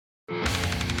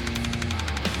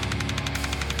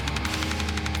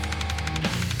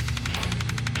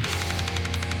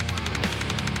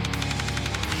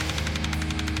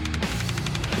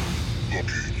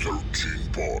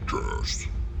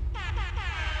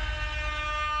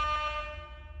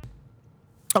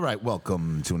All right,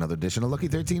 welcome to another edition of Lucky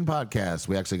 13 podcast.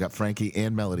 We actually got Frankie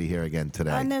and Melody here again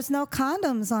today. And there's no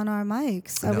condoms on our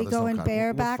mics. Are we going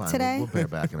bareback today? We're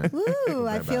barebacking it. Woo,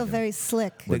 I feel very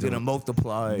slick. They're going to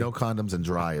multiply. No condoms and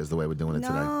dry is the way we're doing it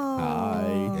today.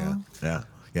 No.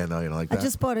 Yeah, no, you don't like that? I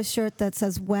just bought a shirt that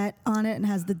says wet on it and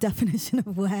has the definition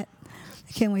of wet.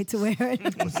 I can't wait to wear it.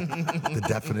 The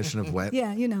definition of wet?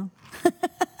 Yeah, you know.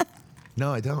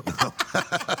 No, I don't know.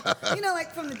 You know,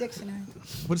 like from the dictionary.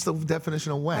 What's the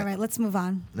definition of wet? All right, let's move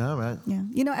on. All right. Yeah.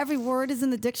 You know, every word is in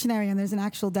the dictionary and there's an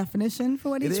actual definition for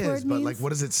what It each is, word but means. like, what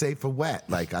does it say for wet?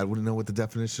 Like, I wouldn't know what the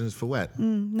definition is for wet.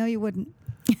 No, you wouldn't.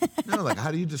 No, like,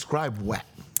 how do you describe wet?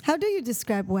 How do you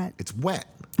describe wet? It's wet.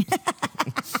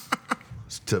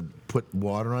 It's to put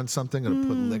water on something or to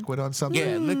put liquid on something?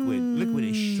 Yeah,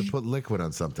 liquidish. To put liquid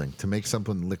on something. To make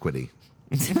something liquidy.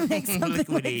 To make something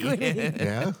Liquidy. liquidy.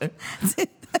 Yeah?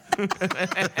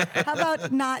 How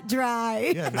about not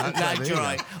dry? Yeah, not Not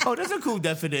dry. Oh, that's a cool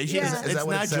definition. Yeah. It's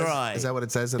what not it says? dry. Is that what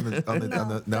it says on the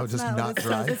no, That's just what not it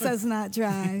dry? Says. It says not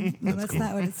dry. No, that's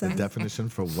not what it The says. definition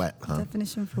for wet, huh?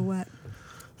 Definition for wet.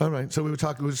 All right. So we were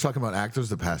just talking about actors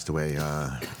that passed away,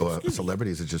 or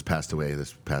celebrities that just passed away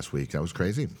this past week. That was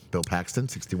crazy. Bill Paxton,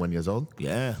 61 years old.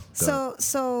 Yeah.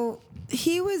 So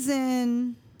he was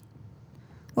in.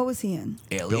 What was he in?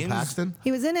 Aliens. Bill Paxton.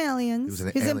 He was in Aliens.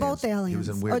 He was in both Aliens. Aliens. He was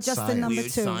in Weird or just Science. in number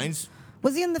Weird 2. Science.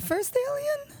 Was he in the first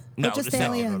Alien? No, or just the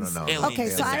second. Aliens? No. Aliens, Okay,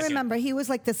 the so I second. remember he was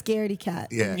like the scaredy cat.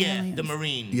 Yeah. in Yeah, Aliens. the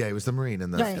Marine. Yeah, he was the Marine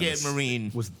in the. Right. in Yeah, the- Marine.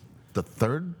 Was the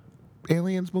third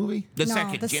Aliens movie? The No,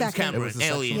 second. the James second. It Cameron. was the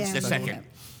second. Aliens. Yeah, the the second. second.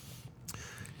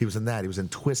 He was in that. He was in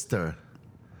Twister.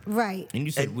 Right. And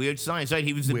you said Weird Science, right?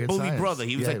 He was the Weird bully Science. brother.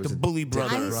 He was Yeah, like he was the a bully dick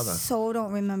brother. I brother. so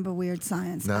don't remember Weird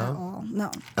Science No? at all.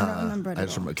 No, I don't remember it I at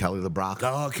just all. remember Kelly LeBrock.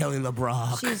 Oh, Kelly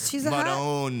LeBrock. She's a hot.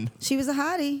 Madone. She was a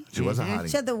hottie. She was a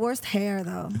hottie. She had the worst hair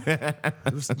though.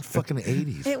 It was the fucking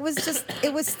 80s. It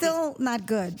was still not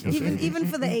good. Even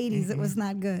for the 80s, it was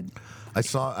not good. I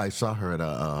saw her at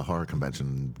a horror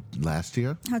convention last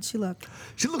year. How'd she look?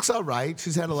 She looks all right.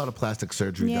 She's had a lot of plastic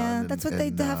surgery done. Yeah, and- that's what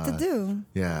and, they have to do.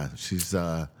 Yeah, she's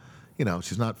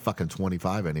she's not fucking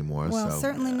 25 anymore. Well, so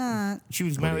certainly not. She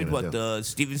was What are you married, gonna do?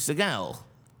 Steven Seagal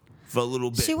for a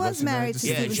little bit. She was she married married to to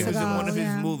Yeah, Steven she was in one Seagal. of his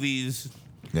Yeah. movies.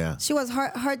 Yeah. She was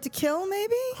hard to kill,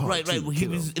 maybe. Right. to He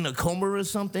kill. was in a coma or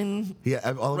something.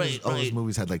 Yeah, all of his Right.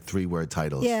 movies had like 3-word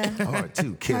titles. Yeah. Hard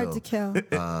to kill. Hard to kill.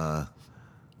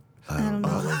 I don't know.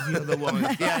 What was the other one?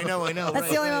 Yeah, I know. That's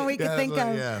the only one we could Yeah, think that's of.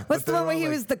 what- yeah. What's But the they one were where all he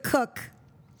like- was the cook?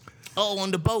 Oh,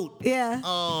 on the boat. Yeah.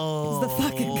 Oh. The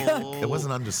fucking cook. It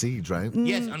wasn't Under Siege, right?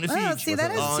 Yes, on the siege. Oh, see,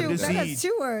 that On the has that has siege.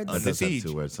 2 words. It Under does have Siege.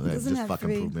 2 words. So It yeah, doesn't just have fucking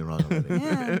 3. proved me wrong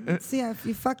already. Yeah. See,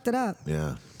 you fucked it up.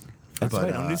 Yeah. That's But,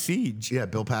 right, on the siege. Yeah,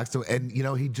 Bill Paxton. And,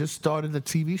 he just started a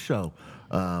TV show.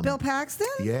 Bill Paxton?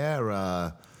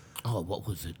 Yeah, Oh, what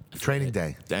was it? Training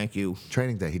Day. Thank you.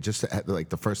 Training Day. He just had,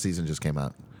 the first season just came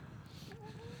out.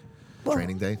 Well,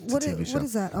 Training Day. It's what a TV is- show. what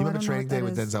is that? Oh, You I remember don't know Training what Day that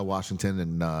with is. Denzel Washington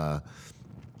and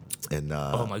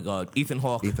Oh my God, Ethan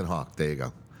Hawke. Ethan Hawke? There you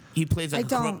go. He plays like I a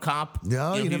corrupt don't. cop.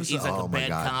 No, you he- never he's saw- like oh a my bad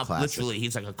God, cop. classic. Literally,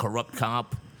 he's like a corrupt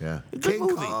cop. Yeah. Good King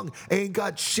movie. Kong ain't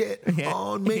got shit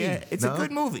on me. Yeah, it's No? a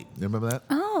good movie. You remember that?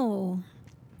 Oh.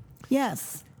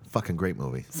 Yes. Fucking great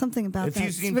movie. Something about If that.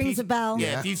 you've seen Rings pieces, a bell.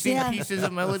 Yeah, if you've seen Yeah. pieces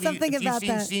of Melody, Something if you've about seen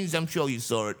that. scenes, I'm sure you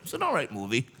saw it. It's an all right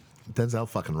movie. Denzel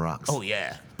fucking rocks. Oh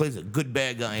yeah, plays a good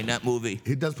bad guy in that movie.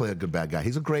 He does play a good bad guy.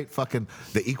 He's a great fucking.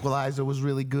 The Equalizer was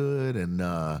really good, and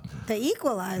The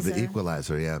Equalizer. The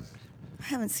Equalizer, yeah. I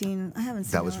haven't seen.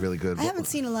 That was really good. I haven't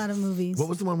seen a lot of movies. What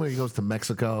was the one where he goes to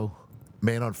Mexico?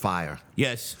 Man on Fire.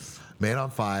 Yes. Man on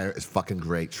Fire is fucking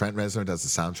great. Trent Reznor does the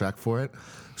soundtrack for it.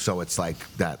 So it's like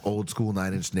that old school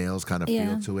Nine Inch Nails kind of Yeah.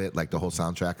 feel to it. Like the whole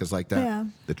soundtrack is like that. Yeah.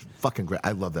 It's fucking great.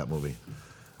 I love that movie.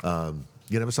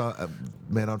 You never saw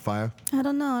Man on Fire? I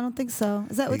don't know. I don't think so.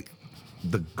 Is that what?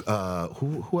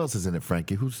 Who else is in it,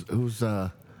 Frankie? Who's I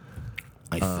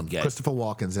forget. Christopher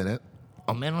Walken's in it.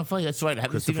 Oh, Man on Fire. That's right. I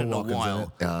haven't seen Christopher it in a Walken's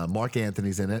while. in it. Mark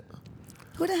Anthony's in it.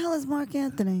 Who the hell is Mark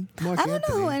Anthony? Mark I don't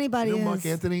Anthony. know who anybody you know is. Mark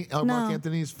Anthony? No. Mark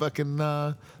Anthony's fucking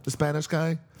the Spanish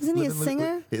guy. Isn't he a Living Li-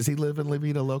 singer? Is he living La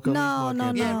Vida Loca? No, He's Mark no,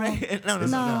 Anthony. Yeah, no. right. No,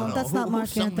 No, that's not Who Mark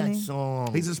sung Anthony. That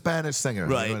song? He's a Spanish singer.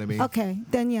 Right. You know what I mean? Okay,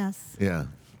 then yes. Yeah.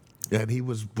 And he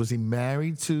was he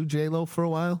married to J Lo for a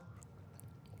while?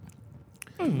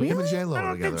 Him and Really? J Lo I were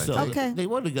don't together. think so. I think. Okay. They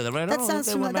were together, right? I That don't sounds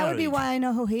think they were familiar. That would be married. why I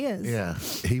know who he is. Yeah,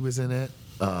 he was in it.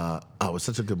 It was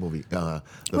such a good movie.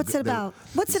 What's it about?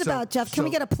 What's it about, Jeff? Can we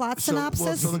get a plot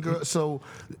synopsis? So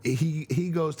he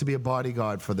goes to be a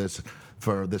bodyguard for this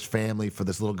family, for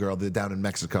this little girl. They're down in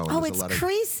Mexico. And Oh, there's it's a lot of,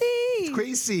 Creasy.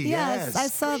 Gracie. Yes, I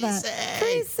saw that.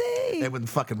 Gracie. And when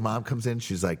fucking mom comes in,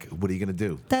 she's like, "What are you gonna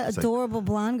do?" That He's like, adorable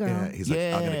blonde girl. yeah, he's like,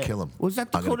 "I'm gonna kill him." Was that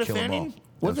I'm gonna Dakota kill 'em all. Fanning? It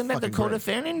was Wasn't that fucking Dakota great.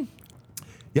 Fanning?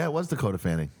 Yeah, it was Dakota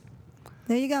Fanning.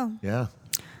 There you go. Yeah.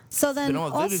 So then, You know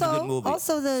what, Good is a good movie.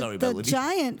 also Sorry, the Melody.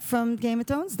 giant from Game of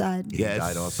Thrones died. He Yes.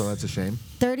 died also. That's a shame.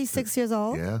 36 years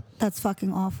old. Yeah. That's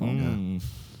fucking awful.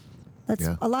 That's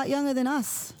Yeah. a lot younger than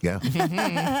us.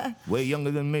 Yeah. Way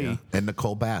younger than me. And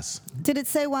Nicole Bass. Did it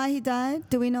say why he died?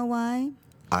 Do we know why?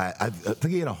 I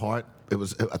think he had a heart. I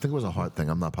think it was a heart thing.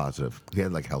 I'm not positive. He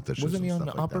had like health issues. Wasn't he and on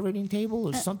the stuff like that. operating table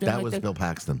or something That like was that? Bill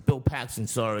Paxton. Bill Paxton,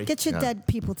 sorry. Get your Yeah. dead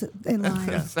people in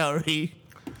line. Sorry.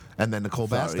 And then Nicole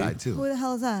Bass Sorry. died too. Who the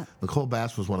hell is that? Nicole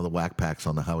Bass was one of the whack packs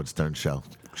on the Howard Stern show.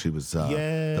 She was the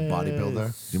Yes.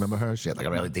 bodybuilder. You remember her? She had like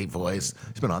a really deep voice.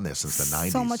 She's been on there since the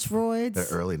 90s. So much roids. The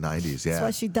early 90s, yeah. That's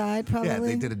why she died, probably. Yeah,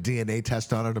 they did a DNA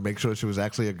test on her to make sure she was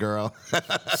actually a girl.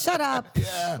 Shut up.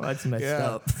 yeah. Oh, that's messed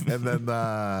up. And then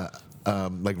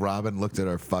like Robin looked at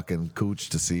her fucking cooch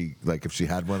to see like if she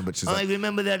had one, but she's I like,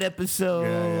 remember that episode.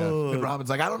 yeah. And Robin's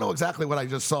like, I don't know exactly what I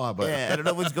just saw, but Yeah, I don't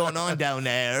know what's going on down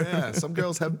there. yeah, some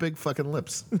girls have big fucking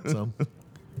lips. So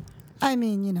I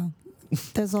mean,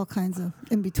 there's all kinds of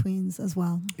in betweens as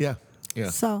well. yeah.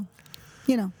 So,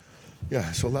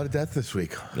 Yeah, so a lot of death this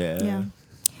week. yeah.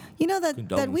 You know that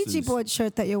Ouija Condolences. board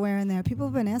shirt that you're wearing there? People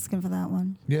have been asking for that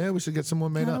one. Yeah, we should get some more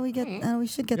made How up. do we get? We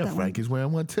should get Yeah, that Frankie's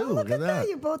wearing one too. one. Oh, look at that!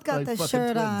 You both got Like the fucking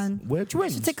shirt twins. on. We're We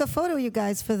twins. should take a photo, you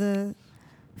guys, for the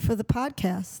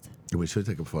podcast. We should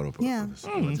take a photo of Yeah. us.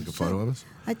 You want to take a photo of us?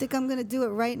 I think I'm gonna do it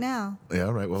right now. Yeah,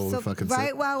 all right. Well, So we fucking right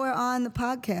sit. while we're on the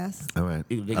podcast. All right.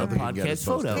 You can take I a don't think we can get podcast us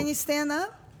both photo. Can you stand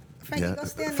up? Frankie, Yeah. go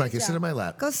stand Frankie, near sit John. in my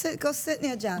lap. Go sit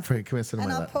near John. Frankie, come here, sit in and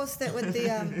my I'll lap. post it with the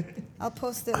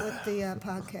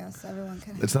podcast. Everyone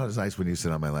can. It's not as nice when you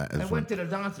sit on my lap. I As when, went to the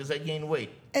doctors. I gained weight.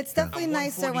 It's definitely I'm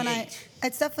nicer when I. 148.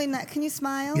 It's definitely not. Can you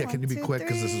smile? yeah, can you be 1, 2, quick?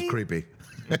 Because this is 3. creepy.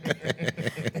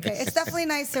 Okay, it's definitely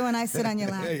nicer when I sit on your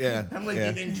lap. Yeah. I'm like yeah.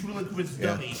 an ventriloquist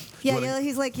dummy. Yeah,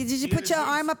 he's like, did you put your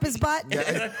arm up his butt? You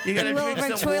gotta a little,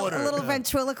 drink some water. a little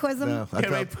ventriloquism. No, I Yeah,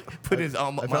 right, felt, put his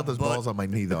arm up I my felt those butt. balls on my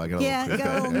knee, though. I got a Yeah, you little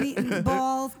got a little knee,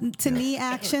 ball to knee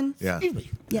action. Yeah. Excuse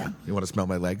me. Yeah, You want to smell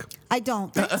my leg? I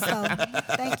don't. So,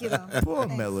 thank you though. Poor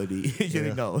Thanks. Melody. You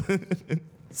didn't know.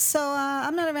 So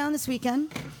I'm not around this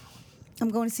weekend. I'm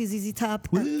going to see ZZ Top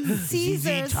at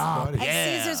Caesar's Top, at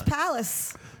yeah. Caesar's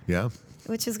Palace, Yeah.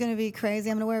 which is going to be crazy.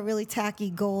 I'm going to wear a really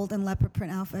tacky gold and leopard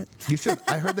print outfit. You should.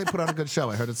 I heard they put on a good show.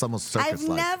 I heard it's almost I've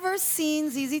circus-like. never seen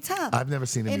ZZ Top. I've never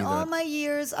seen him in either. all my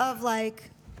years of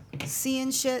like seeing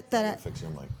shit that. Fix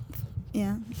your mic.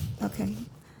 Yeah. Okay. You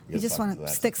Yes, just fuck want to that.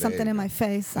 stick There something you in go. my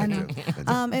face. I know.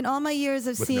 I do. In all my years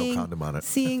of With no seeing, condom on it.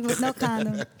 with no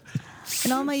condom.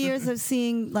 In all my years of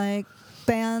seeing like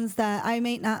bands that I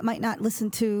might not listen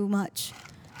to much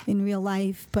in real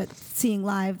life, but seeing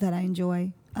live that I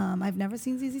enjoy. I've never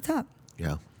seen ZZ Top,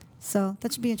 Yeah. so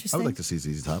that should be I interesting. would like to see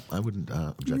ZZ Top. I wouldn't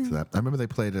object to that. I remember they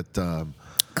played at.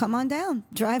 Come on down,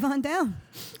 drive on down.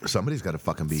 Somebody's got to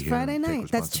fucking be It's here. Friday and take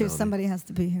night. That's true. responsibility. Somebody has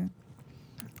to be here.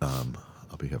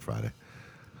 I'll be here Friday.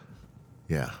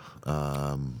 Yeah.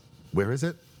 Where is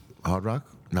it? Hard Rock?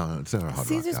 No, it's not Hard Rock.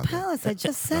 Caesar's out there. Palace. I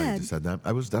just Oh, you said. just said that.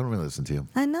 I don't really listen to you.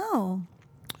 I know.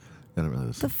 I don't really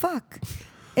listen. The fuck.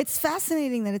 It's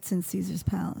fascinating that it's in Caesar's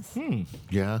Palace.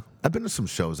 Yeah, I've been to some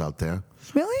shows out there.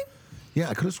 Really? Yeah,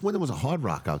 I could have sworn there was a Hard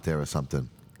Rock out there or something.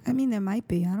 I mean, there might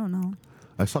be. I don't know.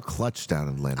 I saw Clutch down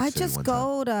in Atlantic I City just one time.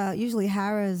 go to usually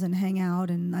Harrah's and hang out,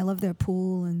 and I love their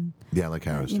pool and Yeah, I like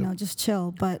Harris you too. know just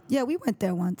chill. But yeah, we went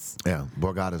there once. Yeah,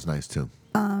 Borgata's nice too.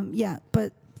 Yeah,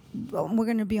 but we're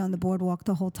going to be on the boardwalk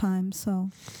the whole time, so.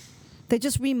 They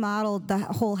just remodeled the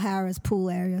whole Harrah's pool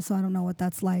area, so I don't know what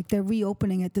that's like. They're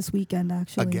reopening it this weekend,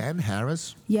 actually. Again,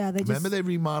 Harris? Yeah, they just. Remember they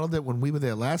remodeled it when we were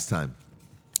there last time?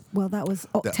 Well, that was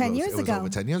 10 years It was ago. over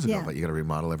 10 years ago, Yeah, but you got to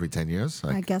remodel every 10 years?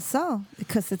 I guess so,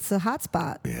 because it's a hot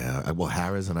spot. Yeah, well,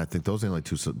 Harris, and I think those are the only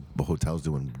two hotels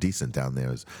doing decent down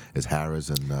there is Harris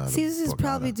and the Caesars is Borgata.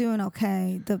 probably doing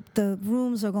okay. The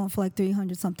rooms are going for like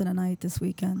 300 something a night this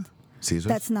weekend. Caesars?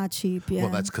 That's not cheap. Yeah.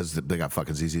 Well, that's because they got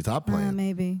fucking ZZ Top playing.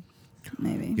 Maybe.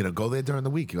 You know, go there during the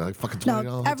week. You're like fucking $20 No,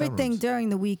 hotel everything rooms. during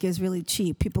the week is really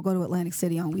cheap. People go to Atlantic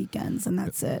City on weekends, and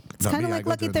that's it. It's Not kind of me. I like go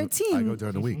Lucky during the- 13. I go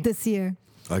during the week. This year.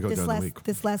 I go this during last, the week.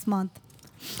 This last month,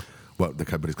 Well,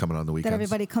 everybody's coming on the weekends. that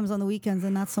everybody comes on the weekends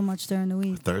and not so much during the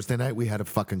week. Thursday night, we had a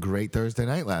fucking great Thursday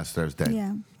night last Thursday.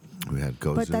 Yeah. We had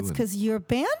Gozu. But that's because your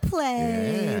band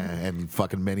played. Yeah, and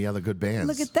fucking many other good bands.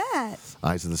 Look at that.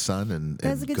 Eyes of the Sun and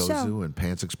That was a good Gozu show. and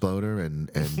Pants Exploder and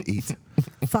Eat.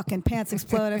 Fucking Pants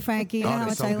Exploder, Frankie. You know how they're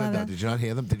much so I good love though. it. Did you not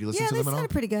hear them? Did you listen Yeah, to they them at all?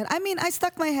 sounded pretty good. I mean, I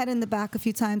stuck my head in the back a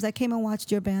few times. I came and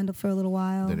watched your band for a little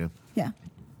while. Did you? Yeah.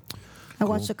 I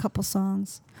watched a couple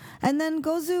songs. And then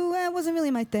Gozu wasn't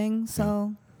really my thing,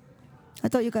 so I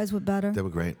thought you guys were better. They were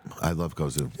great. I love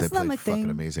Gozu. They It's not played my fucking thing.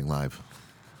 amazing live.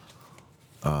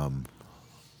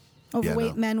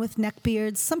 Overweight no. men with neck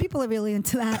beards. Some people are really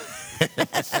into that.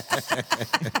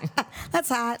 That's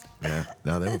hot. Yeah,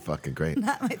 no, they were fucking great.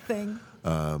 Not my thing.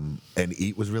 And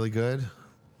Eat was really good.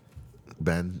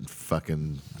 Ben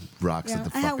fucking rocks it Yeah. the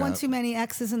fuck I had one out. too many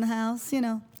exes in the house, you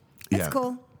know. It's Yeah.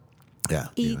 cool. Yeah,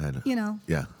 Eat, had- you know.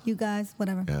 Yeah, You guys,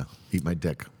 whatever. yeah. Eat my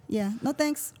dick. Yeah. No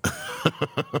thanks.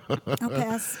 I'll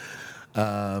pass.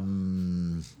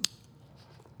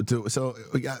 So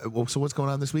what's going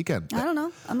on this weekend? I don't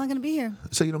know. I'm not going to be here.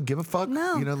 So you don't give a fuck?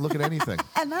 No. You don't look at anything.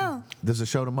 I know. There's a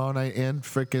show tomorrow night and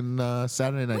freaking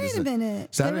Saturday night. Wait a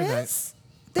minute. Saturday There night. is?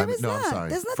 There is no, not. I'm sorry.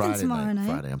 There's nothing Friday tomorrow night.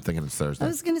 Friday. I'm thinking it's Thursday. I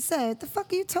was going to say, what the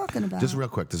fuck are you talking about? Just real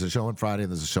quick, there's a show on Friday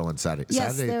and there's a show on Saturday.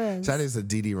 Yes, Saturday, there is. Saturday's the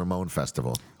Dee Dee Ramone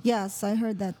Festival. Yes, I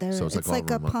heard that there. So it's like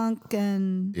all a remote. punk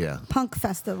and Yeah. punk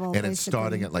festival. And it's basically.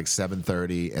 starting at like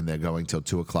 7:30 and they're going till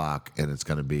 2 o'clock and it's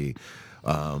going to be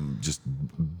just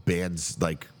bands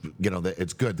like,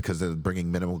 it's good because they're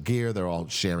bringing minimal gear. They're all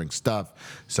sharing stuff.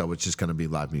 So it's just going to be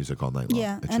live music all night long.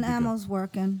 Yeah, It should and be good. Ammo's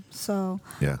working. So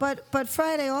Yeah. But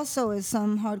Friday also is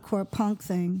some hardcore punk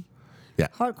thing. Yeah.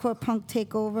 Hardcore punk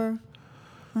takeover.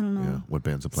 I don't know. Yeah. What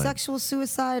bands are playing? Sexual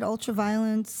suicide,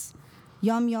 ultraviolence,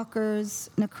 yum yuckers,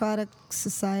 necrotic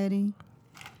society.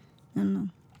 I don't know.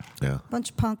 Yeah.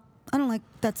 Bunch of punk. I don't like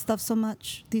that stuff so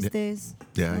much these Yeah. days.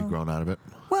 Yeah, So- you've grown out of it.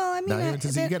 Well, I mean, Now you're into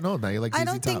you're getting old. Now you like I ZZ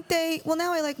don't Top. think well,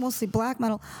 now I like mostly black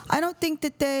metal. I don't think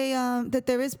that that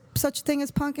there is such thing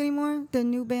as punk anymore. The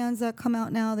new bands that come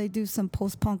out now, they do some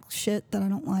post-punk shit that I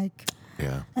don't like.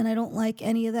 Yeah. And I don't like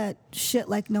any of that shit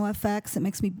like NoFX. It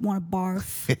makes me want to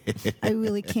barf. I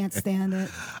really can't stand it.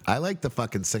 I like the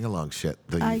fucking sing along shit.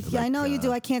 I know you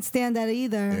do. I can't stand that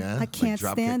either. Yeah? I can't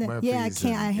Like stand Dropkick it. Yeah, I Murphys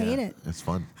can't. I and- hate yeah, it. It's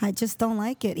fun. I just don't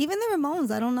like it. Even the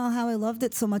Ramones, I don't know how I loved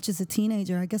it so much as a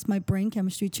teenager. I guess my brain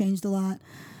chemistry changed a lot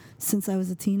since I was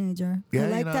a teenager. Yeah, I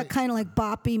you like know, that kind of like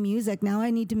boppy music. Now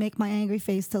I need to make my angry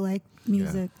face to like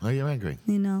music, Yeah. Oh, you're angry?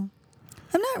 you know?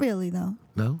 I'm not really, though.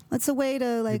 No? It's a way to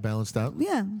You like, balanced out?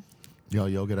 yeah. Y'all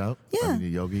yoga it out? Yeah. I mean, you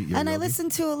yogi? You're And I yogi? listen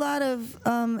to a lot of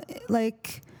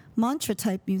like mantra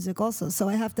type music also. So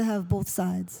I have to have both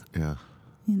sides, Yeah.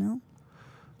 you know?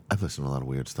 I've listened to a lot of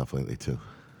weird stuff lately, too.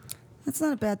 That's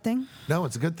not a bad thing. No,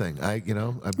 it's a good thing. I've Is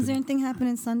been, there anything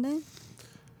happening Sunday?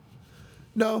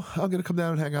 No, I'm going to come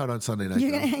down and hang out on Sunday night.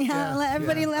 You're though. going to hang out and let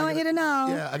everybody I want you to know.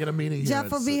 Yeah, I got a meeting here. Jeff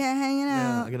at will be six- here hanging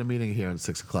Yeah, out. I got a meeting here at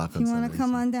 6 o'clock on You Sunday. want to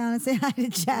come on down and say hi to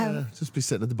Jeff? Yeah, just be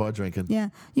sitting at the bar drinking. Yeah.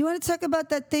 You want to talk about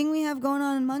that thing we have going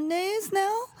on Mondays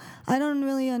now? I don't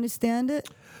really understand it.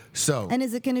 So, And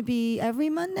is it going to be every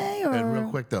Monday or? and real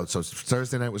quick though, so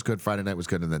Thursday night was good, Friday night was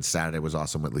good, and then Saturday was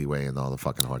awesome with Leeway and all the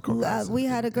fucking hardcore guys. We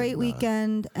had a great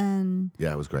weekend, and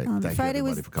Yeah, it was great. Thank Friday you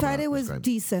was everybody for coming out. Friday It was great.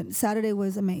 decent. Saturday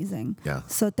was amazing. Yeah.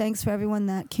 So thanks for everyone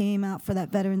that came out for that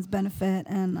veterans benefit,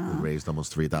 and We raised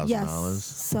almost $3,000. yes.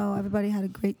 So everybody had a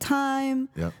great time.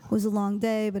 Yep. It was a long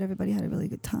day, but everybody had a really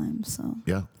good time. So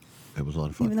Yeah, it was a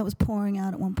lot of fun. even though it was pouring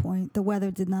out at one point, the weather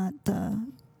did not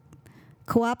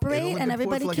cooperate, It only and poured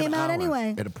everybody for like came an out hour.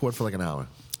 anyway. It poured for like an hour.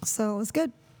 So it was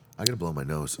good. I gotta blow my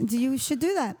nose. You should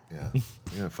do that. Yeah,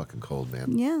 you're fucking cold,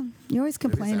 man. Yeah, you're always Maybe it's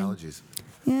complaining. allergies.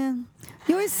 Yeah,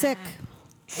 you're always sick.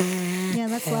 Yeah,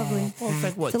 that's lovely. Well, it's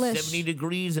like what, Delish. 70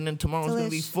 degrees, and then tomorrow's gonna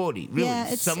be Delish. 40. Really? Yeah,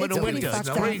 it's Some of the pretty winter. fucked It's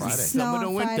up. crazy. Friday. Some Snow of the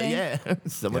on winter. Friday. Yeah.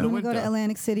 Some Yeah. of the When we go to winter.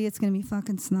 Atlantic City, it's gonna be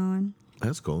fucking snowing.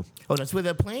 That's cool. Oh, that's where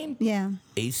they're playing? Yeah,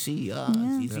 AC, ZZ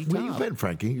Where you Top. been,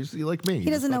 Frankie? You're like me.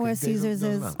 he doesn't know where Caesars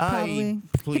is. Probably, he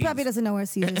please. probably doesn't know where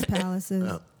Caesar's Palace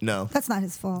is. No. That's not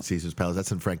his fault. Caesar's Palace.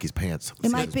 That's in Frankie's pants. It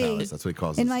might Caesar's be. Palace. That's what he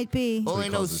calls It it. might be. All what I he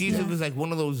know, calls it. Caesar Yeah. was like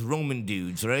one of those Roman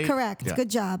dudes, right? Correct. Yeah.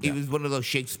 Good job. He was one of those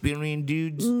Shakespearean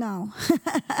dudes. No,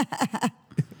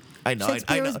 I know.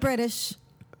 Shakespeare I was know. British.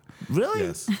 Really?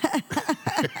 Yes.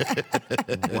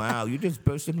 Wow, you just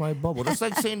bursted my bubble. That's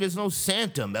like saying there's no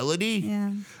Santa, Melody.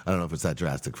 Yeah, I don't know if it's that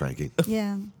drastic, Frankie.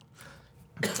 yeah.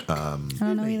 I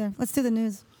don't know either. Let's do the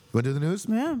news. Want to do the news?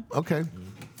 Yeah. Okay.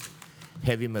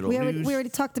 heavy metal We news. already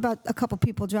talked about a couple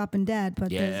people dropping dead, but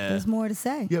there's more to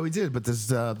say. Yeah, we did, but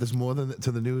there's more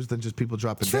to the news than just people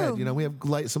dropping True. dead. You know, we have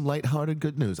some lighthearted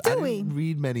good news. Do I we? didn't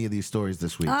read many of these stories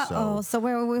this week. So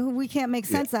we can't make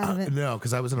sense out of it. No,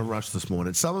 because I was in a rush this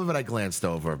morning. Some of it I glanced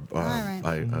over. All right.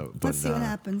 But, Let's see what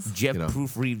happens. Jeff you know.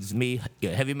 proofreads me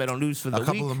heavy metal news for the A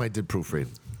couple week. of them I did proofread.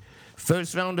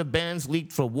 First round of bands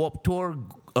leaked for Warped Tour,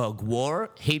 Gwar,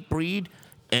 Hatebreed,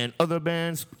 and other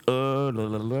bands. Where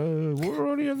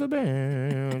are the other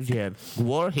bands? Yeah,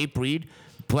 Gwar, Hatebreed,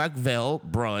 Black Veil,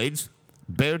 Brides,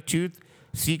 Beartooth,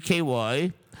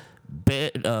 CKY,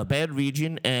 Bad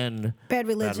Region, and Bad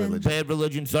Religion. Bad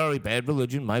Religion. Sorry, Bad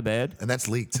Religion. My bad. And that's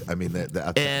leaked. I mean, And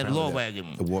apparently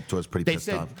Lawwagon. The Warped Tour is pretty They pissed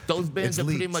said off. those bands It's are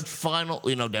pretty leaked. much final.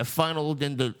 You know, they're final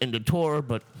in the tour,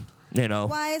 but you know.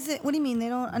 Why is it? What do you mean they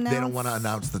don't announce? They don't want to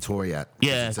announce the tour yet.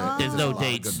 Yeah, It's there's no a lot of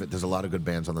dates. there's a lot of good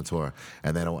bands on the tour,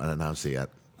 and they don't want to announce it yet.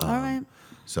 All right.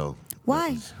 So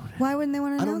Why? Why wouldn't they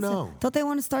want to I don't announce know. it? Don't they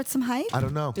want to start some hype? I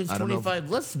don't know. There's I don't know. 25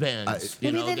 less bands.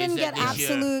 Maybe they didn't said get this year.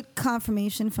 absolute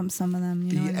confirmation from some of them.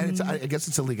 You know Yeah, what I and mean? I guess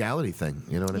it's a legality thing.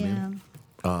 You know what I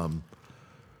mean?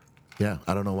 Yeah,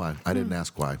 I don't know why. I didn't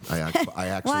ask why. I actually.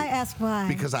 Why ask why?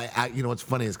 Because you know what's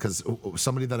funny is because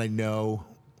somebody that I know,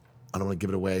 I don't want to give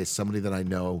it away. Somebody that I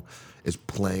know is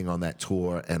playing on that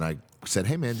tour, and I said,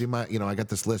 "Hey man, do you mind? You know, I got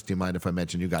this list. Do you mind if I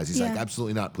mention you guys?" He's like, Yeah.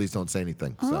 "Absolutely not. Please don't say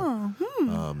anything." So,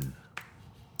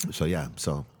 so yeah,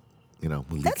 so you know,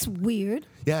 we leak. That's weird.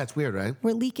 Yeah, it's weird, right?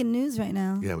 We're leaking news right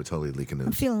now. Yeah, we're totally leaking I'm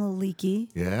news. feeling a little leaky.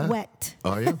 Yeah. Wet.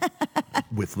 Are you?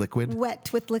 With liquid?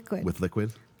 Wet with liquid. With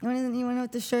liquid? You want to know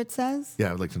what the shirt says?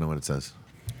 Yeah, I'd like to know what it says.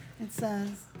 It says,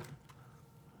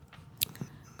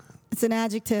 it's an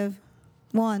adjective.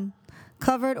 1,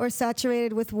 covered or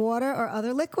saturated with water or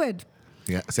other liquid.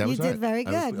 Yeah, see, I You was did right. very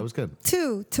good. That was good.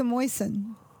 2, to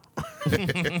moisten.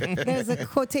 There's a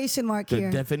quotation mark The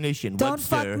here. definition. Don't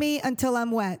Webster. fuck me until I'm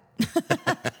wet.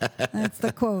 That's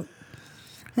the quote.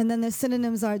 And then the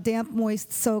synonyms are damp,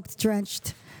 moist, soaked,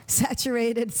 drenched,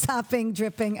 saturated, sopping,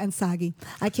 dripping, and soggy.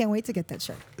 I can't wait to get that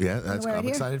shirt. Yeah, wear it I'm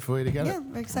here? excited for you to get Yeah, it.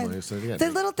 we're excited. I'm excited to get The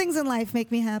it. little things in life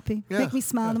make me happy. Yeah, Make me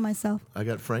smile yeah. to myself. I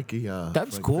got Frankie.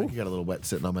 That's cool. Frankie got a little wet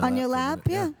sitting on my lap. On your for a lap?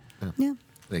 minute. Yeah.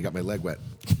 Then he got my leg wet.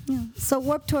 Yeah. So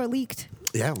Warped Tour leaked.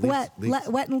 Yeah, leaked, Wet. leaked.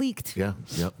 Wet and leaked. Yeah,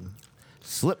 yep.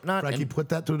 Slipknot. Frankie, And put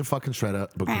that through the fucking shredder.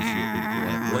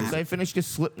 Because once I finish the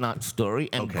Slipknot story,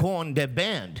 and Okay. Korn, they're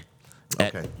banned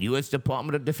at Okay. U.S.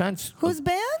 Department of Defense. Who's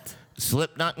banned?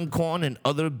 Slipknot and Korn and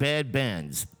other bad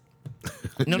bands.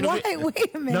 No,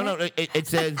 Wait a minute. No, it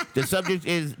says the subject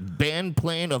is band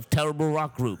playing of terrible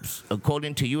rock groups,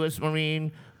 according to U.S.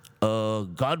 Marine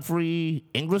Godfrey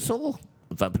Ingersoll.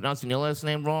 If I'm pronouncing your last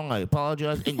name wrong, I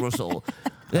apologize. Ingersoll.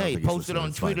 Yeah, he think he's posted listening, on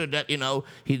it's fine. Twitter that,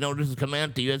 he noticed a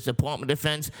command to U.S. Department of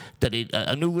Defense that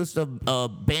a new list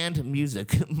of banned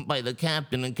music by the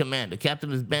captain in command. The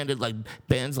captain has banned like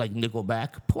bands like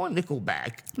Nickelback. Poor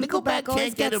Nickelback. Nickelback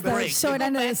always can't get a gets the break. short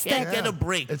end of the Nickelback stick. can't get a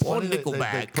break. It's Poor funny they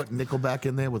Nickelback. put Nickelback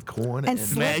in there with Korn And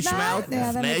Smash Slipknot? Mouth,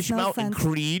 Yeah, that makes Smash no Mouth, and sense.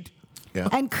 Creed. Yeah.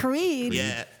 And Creed.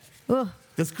 Yeah. Ugh.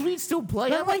 Does Creed still play?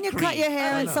 I Remember when like you cut Creed. your I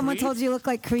hair and like someone Creed. told you you look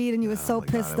like Creed and you were so Oh my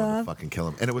God, pissed I wanted to off? fucking kill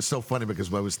him. And it was so funny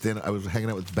because I was hanging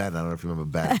out with Ben. I don't know if you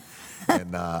remember Ben.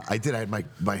 And I had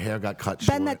my hair got cut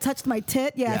short. Ben that touched my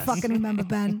tit? Yeah, Yes. I fucking remember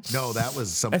Ben. No, that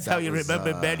was some. That's that how you was,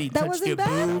 remember Betty That touched wasn't your bad?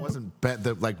 That boob. wasn't Ben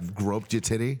that like groped your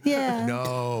titty. Yeah.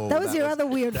 No. That was your other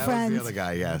weird that friend. was the other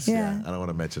guy. Yes. Yeah. Yeah. I don't want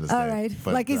to mention his All name. right.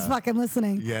 but, Like he's fucking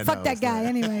listening. yeah, Fuck no, that it's guy not.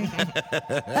 anyway.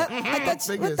 What the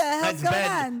hell's That's going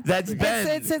Ben. on? That's Ben.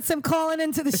 It's him calling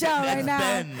into the show right That's now.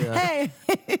 Ben. Yeah.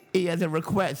 Hey. He has a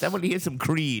request. I want to hear some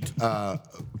Creed.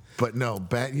 But no,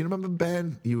 Ben. You remember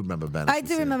Ben? You remember Ben? I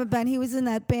do remember Ben. He was in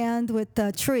that band with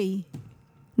Tree.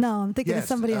 No, I'm thinking Yes, of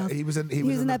somebody else. He was in. He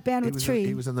was in that band he with was Tree.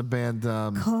 he was in the band.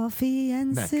 Coffee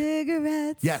and Neck.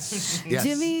 cigarettes. Yes. Yes.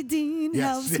 Jimmy Dean Yes.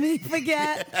 helps me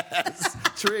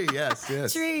forget. Tree. Yes.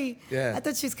 Yes. Tree. Yeah. I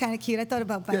thought she was kind of cute. I thought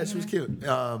about Ben. Yeah, she was cute.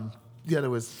 Yeah, there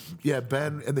was. Yeah,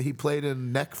 Ben, and then he played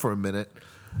in Neck for a minute,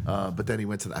 but then he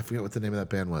went to. I forget what the name of that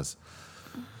band was.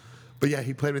 But yeah,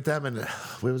 he played with them, and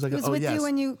where was I? He was Oh, with yes. you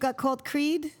when you got called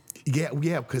Creed? Yeah,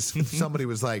 because somebody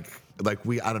was like I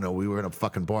don't know, we were in a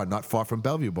fucking bar not far from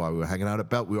Bellevue Bar. We were hanging out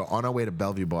at we were on our way to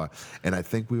Bellevue Bar, and I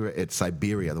think we were at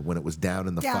Siberia when it was down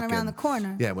in the Down fucking around the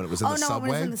corner. Yeah, when it was in the no, subway. when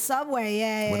it was in the subway.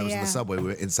 Yeah, yeah, When it was yeah. in the subway, we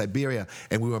were in Siberia,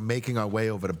 and we were making our way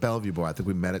over to Bellevue Bar. I think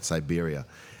we met at Siberia,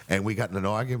 and we got in an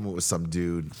argument with some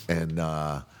dude, and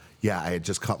yeah, I had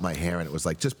just cut my hair, and it was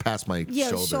like just past my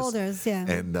shoulders, yeah.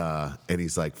 And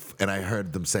he's like, and I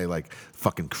heard them say like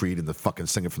fucking Creed and the fucking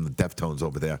singer from the Deftones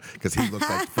over there because he looked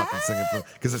like fucking singer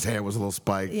because his hair was a little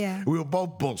spiked. Yeah. We were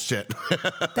both bullshit.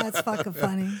 That's fucking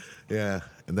funny. Yeah.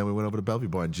 And then we went over to Bellevue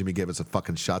Bar, and Jimmy gave us a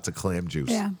fucking shots of clam juice.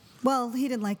 Yeah. Well, he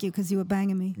didn't like you because you were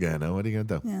banging me. Yeah, no, what are you going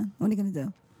to do? Yeah. What are you gonna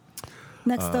do?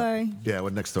 Next story. Yeah,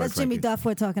 what next story, That's Jimmy Frankie? Duff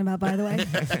we're talking about, by the way.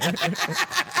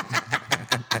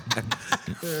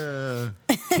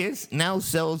 Kiss now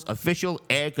sells official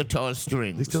air guitar He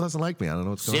strings. still doesn't like me. I don't know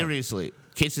what's going Seriously,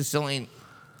 Kiss is selling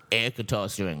air guitar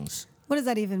strings. What does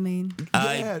that even mean?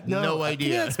 I Yeah, have no. no Can you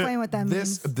idea. explain what that on.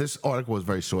 means? This article was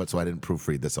very short, so I didn't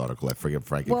proofread this article. I forgive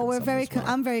Frankie. Well, for we're some of very. this one.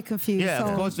 I'm very confused. Yeah, so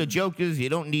of course. The joke is you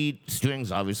don't need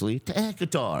strings, obviously, to air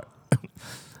guitar.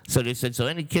 So they said, so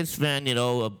any Kiss fan,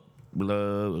 goes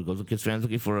to Kiss fans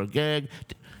looking for a gag.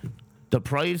 The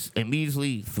price a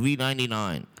measly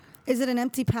 $3.99. Is it an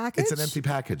empty package? It's an empty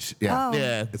package. Yeah. Oh,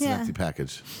 Yeah. It's yeah. an empty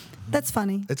package. That's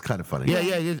funny. It's kind of funny. Yeah,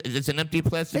 it's an empty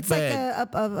plastic It's like bag.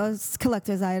 a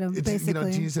collector's item, It's,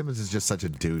 basically. Gene Simmons is just such a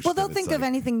douche. Well, they'll that it's think of like-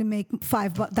 anything to make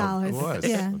 $5. Of course.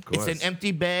 Yeah. Of It's course. an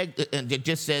empty bag and it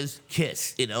just says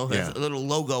Kiss. Has Yeah. a little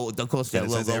logo, of course, Yeah, that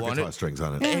it says air logo on guitar it. strings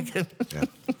on it. Yeah. Yeah.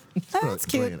 Oh, that's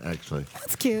cute. Brilliant, actually.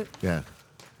 That's cute. Yeah.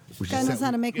 We Guy knows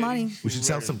how to make money. we should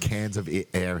sell some cans of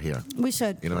air here. We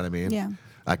should. You know what I mean? Yeah.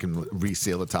 I can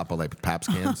reseal the top of like Pabst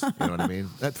cans. You know what I mean?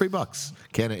 At $3,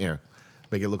 can of air.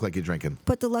 Make it look like you're drinking.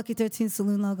 Put the Lucky 13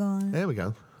 Saloon logo on it. There we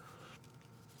go.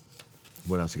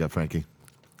 What else you got, Frankie?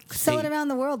 Sell it around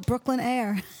the world. Brooklyn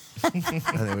Air.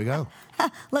 There we go.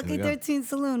 Lucky go. 13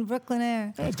 Saloon, Brooklyn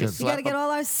Air. That's Just good. You got to get all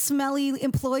our smelly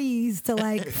employees to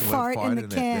like fart in the it.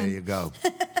 can. There you go.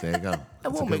 There you go. I That's a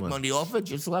won't good make one. money off it.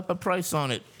 Just slap a price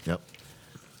on it. Yep.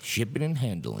 Shipping and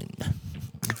handling.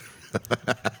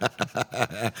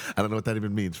 I don't know what that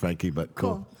even means, Frankie, but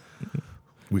cool.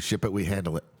 We ship it, we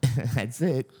handle it. That's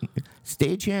it.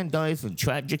 Stagehand dies in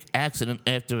tragic accident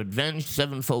after Avenged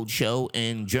Sevenfold show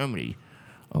in Germany.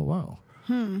 Oh, wow.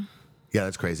 Yeah,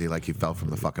 that's crazy. Like he fell from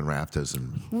the fucking rafters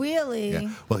and Really?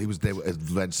 yeah. Well, they were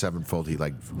Avenged Sevenfold.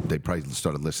 They probably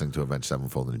started listening to Avenged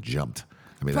Sevenfold and jumped.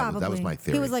 I mean, Probably. that was my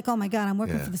theory. He was like, "Oh my God, I'm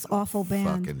working Yeah. for this awful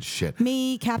band." Fucking shit.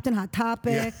 Me, Captain Hot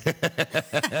Topic.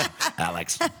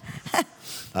 Alex.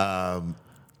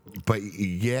 But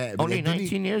yeah, Only didn't he-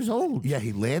 19 years old. Yeah,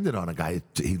 he landed on a guy.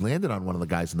 He landed on one of the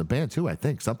guys in the band too. I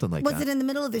think something like Was that. it in the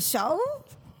middle of the show?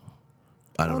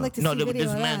 I I don't would know. like to No, see they were video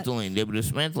of that. dismantling. They were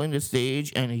dismantling the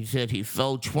stage, and he said he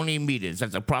fell 20 meters.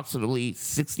 That's approximately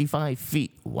 65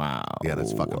 feet. Wow. Yeah,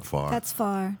 that's fucking far. That's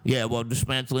far. Yeah, well,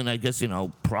 dismantling, I guess,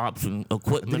 props and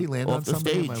equipment Did he land off on the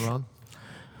somebody? stage. Am I wrong?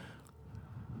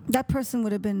 That person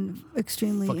would have been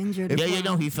extremely injured. Yeah,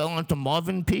 no, he fell onto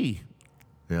Marvin P.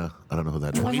 Yeah, I don't know who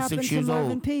that is. What 26 happened to years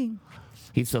Marvin old. P?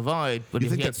 He survived, but You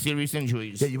he think had that- serious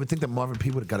injuries. Yeah, you would think that Marvin P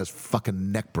would have got his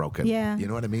fucking neck broken. Yeah. You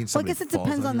know what I mean? Well, I Somebody guess it falls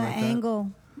depends on you the like that.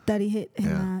 angle that he hit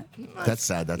him Yeah. at. That's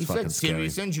sad. That's He fucking said scary.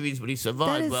 serious injuries, but he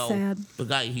survived. That is well, sad. the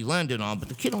guy he landed on, but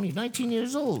the kid only 19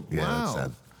 years old. Yeah, wow. that's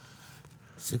sad.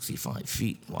 65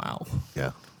 feet. Wow.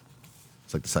 Yeah.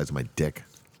 It's like the size of my dick.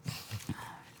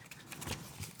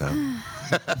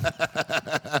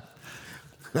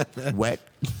 Wet.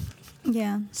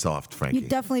 Yeah. Soft, Frankie. You'd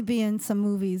definitely be in some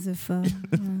movies if I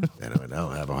know.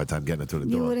 I have a hard time getting it through the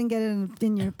you door. wouldn't get it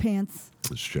in your pants.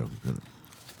 It's true.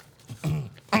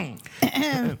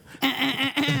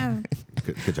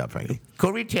 Good job, Frankie.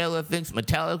 Corey Taylor thinks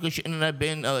Metallica shouldn't have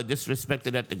been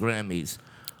disrespected at the Grammys.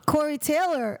 Corey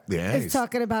Taylor Yeah, is he's-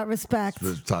 talking about respect.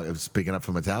 Speaking up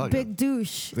for Metallica. Big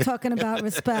douche talking about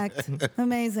respect.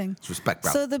 Amazing. It's respect,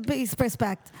 bro. So the big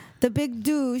respect. The big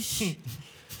douche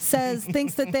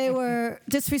thinks that they were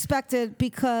disrespected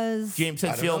because. James I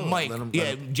don't Hetfield, know. Mike. Let him-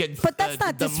 Yeah, But that's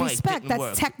not the mic disrespect. didn't That's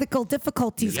work. technical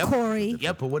difficulties, Yep. Corey.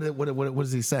 Yep. But what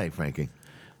does he say, Frankie?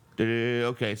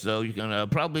 Okay, so you can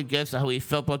probably guess how he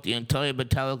felt about the entire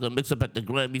Metallica mix-up at the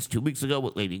Grammys 2 weeks ago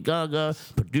with Lady Gaga.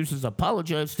 Producers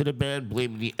apologized to the band,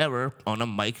 blaming the error on a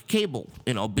mic cable,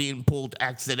 being pulled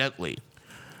accidentally.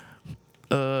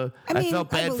 I mean,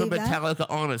 felt I bad for believe that. Metallica,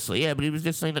 honestly. Yeah, but he was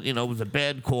just saying that, it was a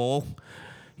bad call.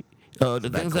 The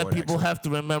things that chord, people actually. have to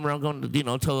remember, I'm going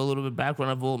to, tell a little bit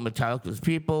background of all Metallica's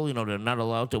people. They're not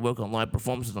allowed to work on live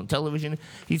performances on television.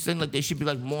 He's saying like they should be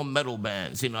like more metal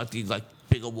bands, at these like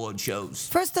big award shows.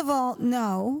 First of all,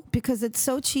 no, because it's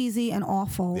so cheesy and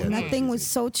awful. Yeah, and it's that so thing was cheesy.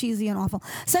 so cheesy and awful.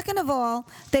 Second of all,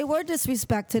 they were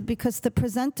disrespected because the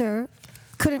presenter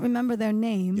couldn't remember their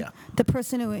name, Yeah. the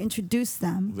person who introduced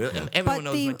them. Everyone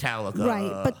knows the, Metallica.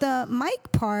 Right, but the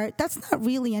mic part, that's not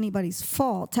really anybody's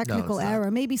fault. Technical it's not. error.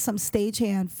 Maybe some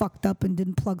stagehand fucked up and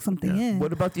didn't plug something in.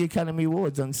 What about the Academy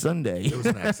Awards on Sunday? It was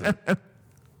an accident.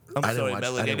 I'm I didn't sorry, watch-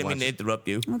 Melody. I I didn't didn't mean to watch- interrupt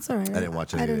you. That's all right. I didn't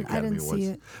watch any of the Academy I didn't Awards. see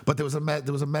it. But there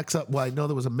was a mix up. Well, I know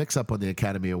there was a mix up on the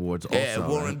Academy Awards also. Yeah,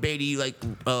 Warren right? Beatty, like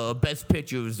best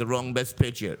picture was the wrong best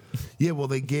picture. Yeah, well,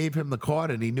 they gave him the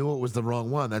card and he knew it was the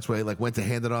wrong one. That's why he like went to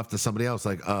hand it off to somebody else.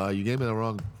 Like, you gave me the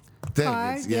wrong thing.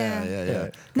 Card? It's- Yeah. yeah.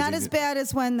 'Cause Not he as did- bad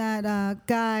as when that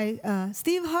guy,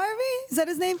 Steve Harvey, is that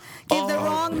his name? Gave the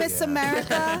wrong Miss yeah.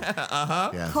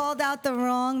 America. Yeah. Called out the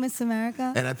wrong Miss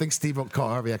America. And I think Steve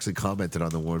Harvey actually commented on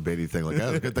the Warren Beatty thing. Like,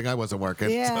 oh, good thing I wasn't working.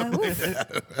 Yeah.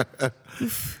 Yeah,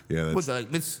 that's- Was it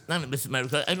like not Miss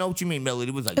America? I know what you mean, Melody.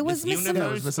 It was like It was Miss Miss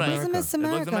Universe. America. It was Miss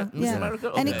America. Miss Yeah.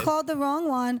 America? And he Okay. called the wrong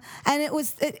one. And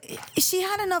she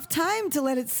had enough time to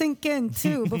let it sink in,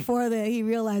 too, before he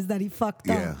realized that he fucked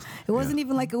up. Yeah. It wasn't Yeah.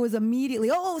 even like it was immediately,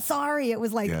 oh, sorry. It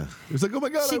was like, yeah. It was like, oh my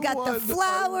God, she I got won. the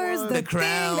flowers, I won. the The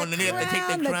crown, thing, the and you have to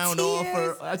take the crown off her.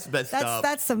 tears. That's messed up.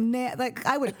 That's some like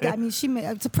I would. I mean,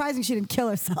 it's surprising she didn't kill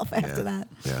herself after yeah. that.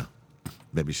 Yeah.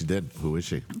 Maybe she did. Who is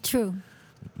she? True.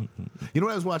 You know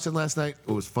what I was watching last night?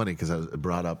 It was funny because I was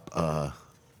brought up. I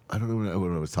don't know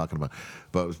what I was talking about,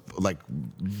 but it was like,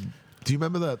 do you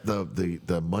remember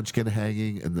the Munchkin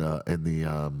hanging in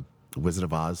the Wizard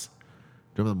of Oz?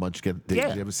 Do you remember the Munchkin? Did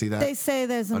Yeah. you ever see that? They say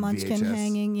there's a On Munchkin VHS?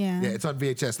 hanging. Yeah. Yeah, it's on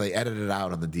VHS. They edited it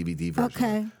out on the DVD version.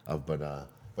 Okay.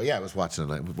 But yeah, I was watching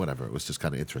it. Whatever. It was just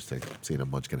kind of interesting seeing a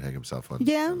Munchkin hang himself on,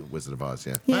 Yeah. on Wizard of Oz.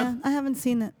 Yeah. Yeah, I haven't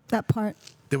seen that part.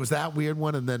 There was that weird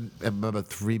one, and then I remember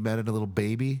 3 Men and a Little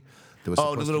Baby. There was Oh,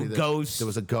 the supposed to little be ghost. There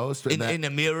was a ghost in, that- in the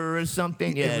mirror or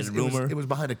something. Yeah, it was, rumor. It was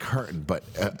behind a curtain, but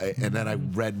and then I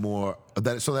read more.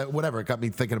 That whatever. It got me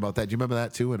thinking about that. Do you remember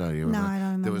that too? Or no, you remember No, that? I don't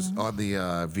remember There was that. on the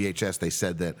VHS. They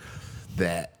said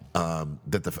that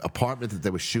the apartment that they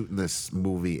were shooting this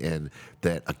movie in,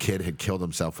 that a kid had killed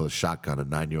himself with a shotgun. A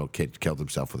 9-year-old kid killed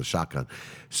himself with a shotgun.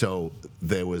 So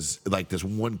there was like this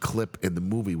one clip in the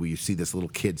movie where you see this little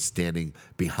kid standing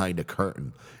behind a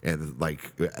curtain and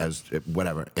like as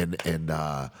whatever and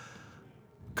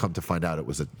come to find out it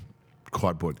was a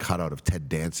cardboard cutout of Ted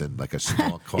Danson, like a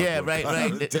small cardboard Yeah, right,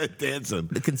 cutout right. of Ted Danson.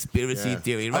 The conspiracy Yeah.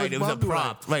 theory, I right? It was a bummed when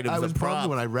prop. Right, it I was was a bummed prop.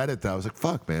 when I read it. Though I was like,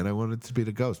 "Fuck, man! I wanted it to be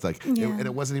the ghost." Like, Yeah. and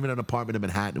it wasn't even an apartment in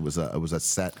Manhattan. It was a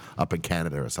set up in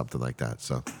Canada or something like that.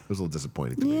 So it was a little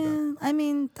disappointing to me. Though. Yeah, I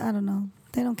mean, I don't know.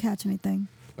 They don't catch anything.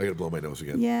 I gotta blow my nose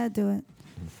again. Yeah, do it.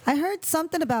 I heard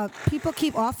something about people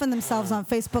keep offing themselves on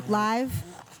Facebook Live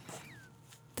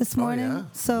this morning. yeah?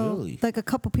 So, Really? like, a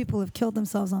couple people have killed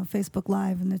themselves on Facebook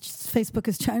Live, and Facebook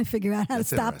is trying to figure out how That's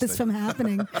to stop this interesting. from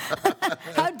happening.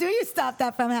 How do you stop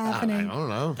that from I happening? don't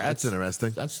know. That's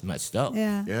interesting. That's messed up.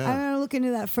 Yeah. Yeah. I'm going to look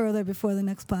into that further before the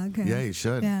next podcast. Yeah, you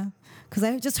should. Yeah. Because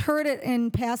I just heard it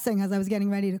in passing as I was getting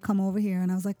ready to come over here,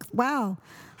 and I was like, wow,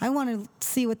 I want to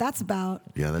see what that's about.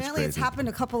 Yeah, that's Apparently it's crazy. happened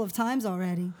a couple of times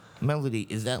already. Melody,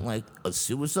 is that like a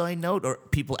suicide note or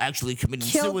people actually committing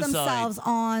Killed suicide? themselves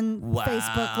on Wow.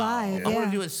 Facebook Live. I Yeah. want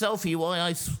to do a selfie while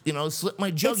I, slip my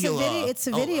jugular. It's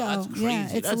a Oh, video. that's crazy. Yeah,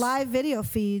 it's a That's live video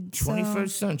feed. so,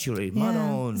 21st century. yeah,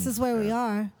 Manon. this is where we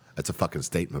are. That's a fucking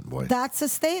statement, boy. That's a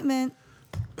statement.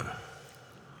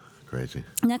 Crazy.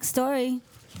 Next story.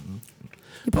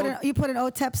 You put an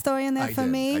OTEP story in there for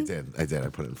me? I did. I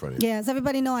put it in front of you. Yeah, does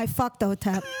everybody know I fucked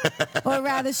OTEP? Or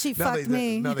rather, she No, fucked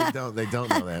me. No, they don't. They don't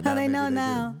know that. No, they maybe know do.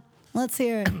 now. Let's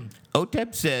hear it.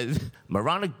 OTEP says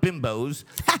moronic bimbos,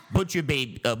 butcher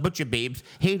babes,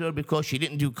 hate her because she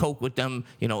didn't do coke with them,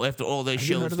 after all their Have you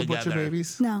shows heard of the together. Butcher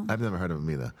Babies? No. I've never heard of them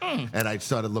either. And I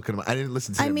started looking them. I didn't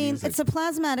listen to I their mean, music. it's a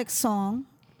plasmatic song.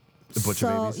 The Butcher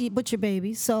so, Babies? Butcher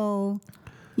Baby. So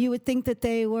you would think that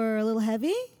they were a little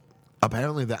heavy?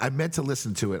 Apparently, I meant to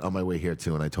listen to it on my way here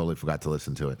too, and I totally forgot to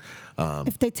listen to it.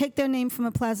 If they take their name from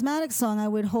a plasmatic song, I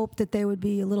would hope that they would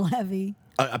be a little heavy.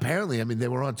 Apparently, I mean, they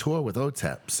were on tour with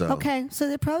OTEP, so Okay, so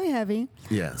they're probably heavy.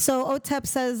 Yeah. So OTEP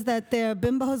says that they're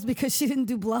bimbos because she didn't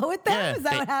do blow with them? Yeah, Is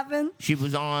that what happened? She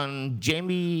was on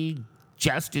Jamie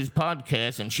Jaster's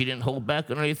podcast, and she didn't hold back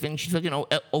on anything. She said,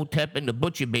 OTEP and the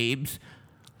Butcher Babes,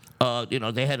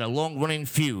 they had a long-running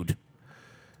feud.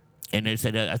 And they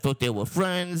said, I thought they were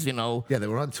friends, Yeah, they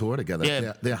were on tour together.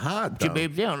 Yeah. They're hot, though. Butcher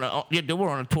Babes, they were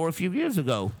on a tour a few years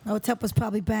ago. OTEP was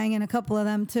probably banging a couple of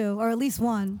them too, or at least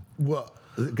one. Well,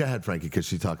 go ahead, Frankie, because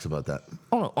she talks about that.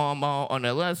 On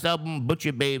their last album,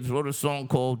 Butcher Babes wrote a song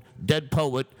called "Dead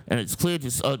Poet," and it's clear to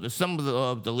some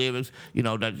of the lyrics,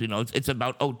 it's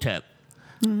about OTEP.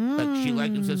 Like she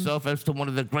likens herself as to one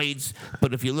of the greats,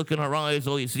 but if you look in her eyes,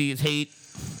 all you see is hate.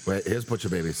 Wait, here's Butcher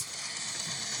Babies.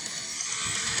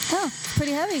 Oh, it's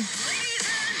pretty heavy.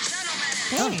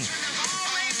 Damn.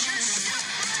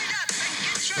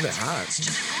 They're hot.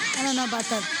 I don't know about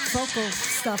that vocal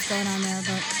stuff going on there,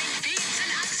 but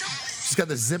She's got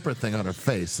the zipper thing on her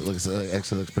face. It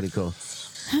actually looks pretty cool.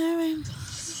 All right.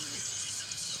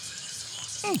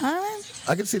 All right.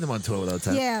 I can see them on tour with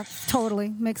OTEP. Yeah, totally.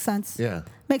 Makes sense. Yeah.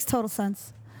 Makes total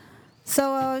sense.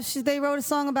 So they wrote a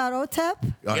song about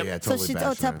OTEP. Oh Yep. yeah, So totally. bashing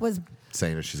OTEP her. was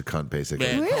saying her she's a cunt, basically.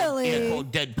 Yeah, Really? Yeah,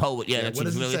 called Dead Poet. Yeah, that What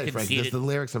she's does it really say, Frank? conceited. The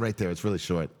lyrics are right there. It's really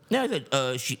short. Yeah,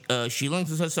 that she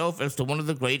links herself as to one of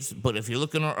the greats, but if you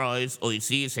look in her eyes, all you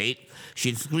see is hate.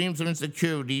 She screams her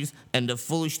insecurities and the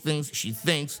foolish things she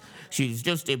thinks. She's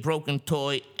just a broken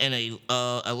toy in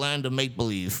a land of make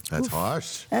believe. That's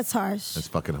harsh. that's harsh. That's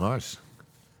fucking harsh.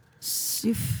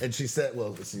 You- And she said,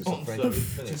 "Well, see, so I'm Frank, sorry.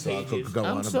 finish, so I'll Two go pages.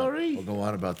 on I'm sorry. We'll go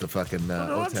on about the fucking There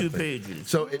are OTEP 2 thing. pages.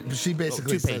 So she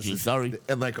basically 2 says, pages, sorry.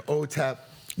 and like OTEP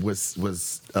was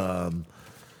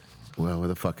well, where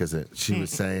the fuck is it? She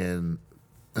was saying,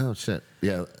 oh shit,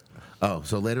 yeah. Oh,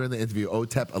 so later in the interview,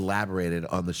 OTEP elaborated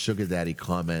on the sugar daddy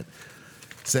comment,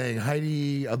 saying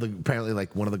Heidi, apparently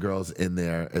like one of the girls in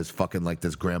there is fucking like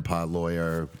this grandpa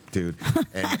lawyer dude,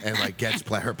 and like gets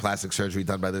her plastic surgery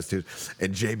done by this dude.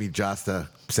 And Jamie Josta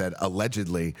said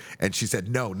allegedly, and she said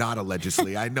no, not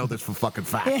allegedly. I know this for fucking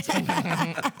fact.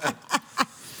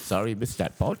 Sorry, missed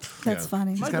that part. That's Yeah.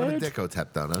 funny. She's My kind of a bad. dick,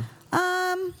 OTEP, though, no?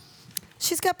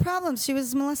 She's got problems. She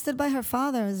was molested by her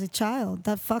father as a child.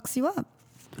 That fucks you up.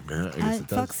 Yeah, I guess It it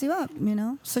does. fucks you up, you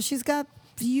know? So she's got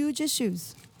huge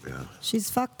issues. Yeah.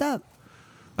 She's fucked up.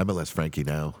 I molest Frankie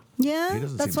now. Yeah? He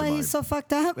doesn't That's seem to why he's mind. so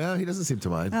fucked up? Yeah, he doesn't seem to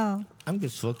mind. Oh. I'm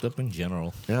just fucked up in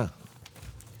general. Yeah.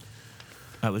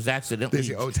 I was accidentally. There's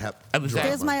your OTEP. I was drama.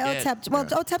 There's my Yeah. OTEP. Well,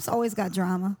 Yeah. OTEP's always got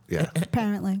drama, Yeah.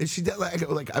 apparently. Is she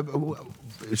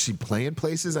is she playing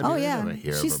places? I mean, Oh, I yeah. never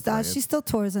hear of She's, her playing. she still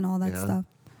tours and all that Yeah. stuff.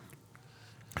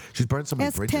 She's burned so many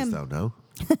Ask bridges, Tim. though, no?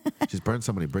 She's burned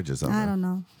so many bridges, though. I don't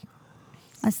know.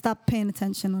 I stopped paying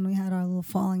attention when we had our little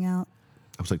falling out.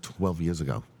 It was like 12 years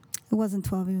ago, It wasn't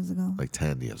 12 years ago. like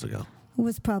 10 years ago. It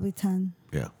was probably 10.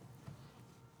 Yeah.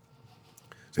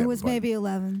 So you It was haven't bought- maybe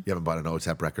 11. You haven't bought an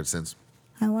OTEP record since?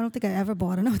 I don't think I ever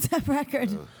bought an OTEP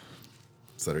record.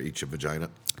 So they eat your vagina?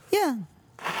 Yeah.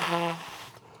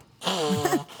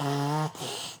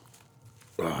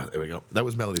 Oh, there we go. That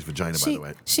was Melody's vagina, by the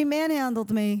way. She manhandled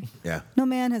me. Yeah. No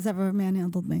man has ever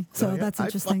manhandled me. So Oh, yeah? that's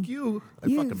interesting. I fuck you. I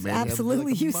You fucking manhandled you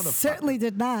absolutely, like a you motherfucker. certainly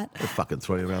did not. I fucking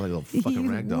throw you around like a little fucking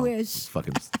You rag doll. wish.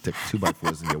 Fucking stick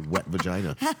 2x4s in your wet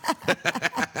vagina.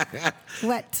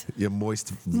 Wet. Your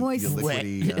moist, Moist. Your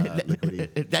liquidy,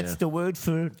 liquidy. That's yeah. the word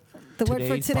for The word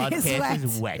for today is podcast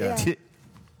is wet. wet.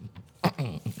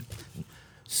 Yeah.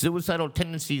 Suicidal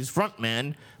Tendencies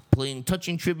frontman playing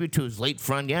touching tribute to his late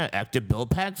friend, actor Bill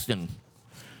Paxton.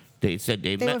 They said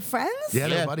they They met. were friends? Yeah,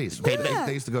 they're Yeah. buddies. They-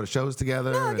 They used to go to shows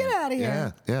together. No, and- get outta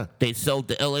here. Yeah, yeah. They sold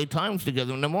the LA Times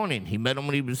together in the morning. He met him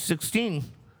when he was 16.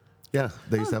 Yeah,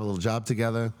 they used to have a little job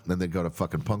together. Then they'd go to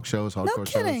fucking punk shows, hardcore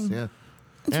kidding. shows. Yeah.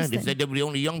 And they Interesting. said they were the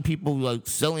only young people like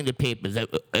selling the papers.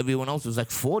 Everyone else was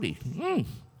like 40.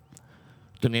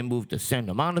 Then they moved to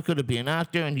Santa Monica to be an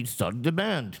actor, and he started the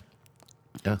band.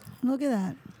 Yeah. Look at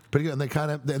that. Pretty good. And they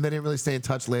they didn't really stay in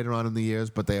touch later on in the years,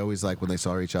 but they always like when they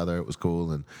saw each other, it was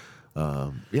cool. And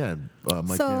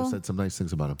Mike So- Mayer said some nice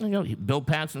things about him. You know, Bill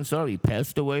Paxton, he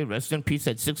passed away, rest in peace,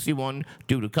 at 61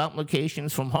 due to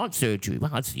complications from heart surgery.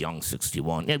 Well, that's young,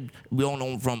 61. Yeah, we all know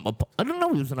him from, I don't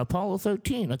know, he was in Apollo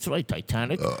 13. That's right,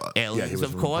 Titanic. Aliens, Yeah, he was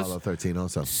of from course. Apollo 13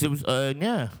 also.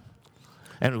 Yeah.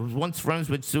 And was once friends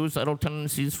with Suicidal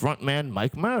Tendencies frontman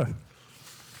Mike Murr.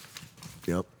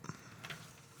 Yep.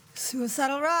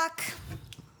 Suicidal rock.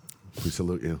 We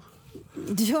salute you.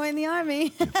 Join the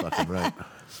army. You're fucking right.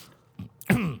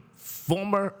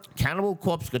 Former Cannibal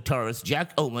Corpse guitarist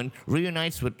Jack Owen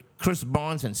reunites with Chris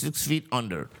Barnes and 6 Feet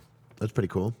Under. That's pretty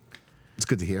cool. It's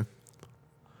good to hear.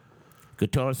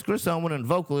 Guitarist Chris Owen and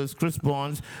vocalist Chris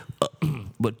Barnes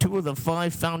were 2 of the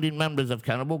 5 founding members of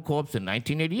Cannibal Corpse in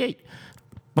 1988.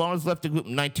 Barnes left the group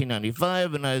in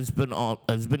 1995 and has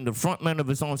been the frontman of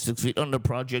his own 6 Feet Under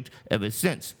project ever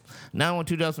since. Now in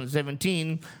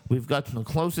 2017, we've got the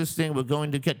closest thing we're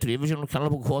going to get to the original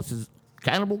Cannibal Corpse's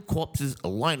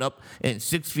lineup in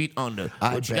 6 Feet Under,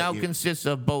 I which bet now you- consists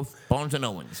of both Barnes and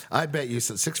Owens. I bet you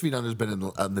 6 Feet Under's been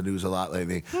on the news a lot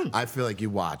lately. Hmm. I feel like you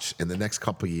watch in the next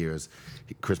couple of years,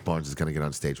 Chris Barnes is going to get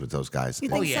on stage with those guys. You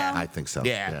think Oh, yeah. so? I think so.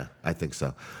 Yeah. I think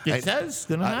so. It And, says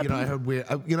gonna You know,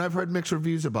 happen. I've heard mixed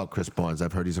reviews about Chris Barnes.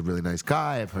 I've heard he's a really nice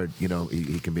guy. I've heard, he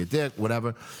can be a dick,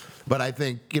 whatever. But I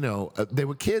think, they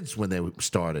were kids when they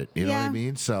started. You know what I Yeah.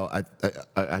 mean? So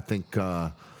I think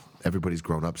everybody's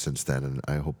grown up since then, and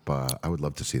I hope I would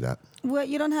love to see that. Well,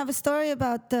 you don't have a story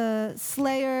about the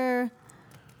Slayer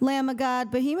Lamb of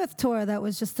God Behemoth tour that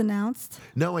was just announced.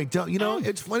 No, I don't. You know,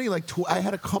 it's funny. Like I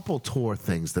had a couple tour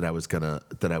things that I was gonna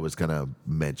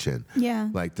mention. Yeah.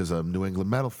 Like there's a New England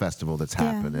Metal Festival that's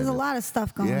Yeah, happening. there's a lot of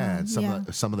stuff going Yeah, on.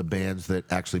 and some of the bands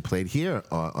that actually played here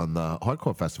on the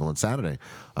Hardcore Festival on Saturday.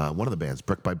 One of the bands,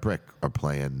 Brick by Brick, are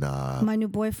playing. My new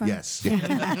boyfriend. Yes.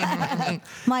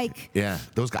 Mike. Yeah,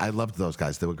 those guys. I loved those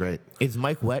guys. They were great. Is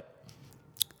Mike wet?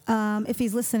 If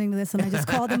he's listening to this and I just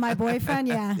called him my boyfriend,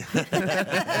 yeah.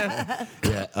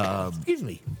 Yeah. Excuse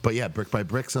me. But yeah, Brick by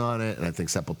Brick's on it, and I think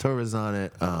Sepultura's on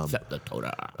it.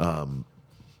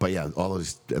 But yeah, all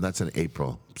those, and that's in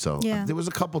April. So Yeah. there was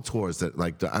a couple tours that,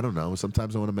 like, I don't know.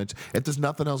 Sometimes I want to mention. If there's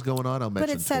nothing else going on, I'll But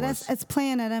mention it said tours. it's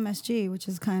playing at MSG, which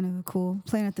is kind of cool.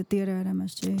 Playing at the theater at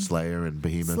MSG. Slayer and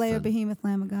Behemoth. Slayer, and- Behemoth,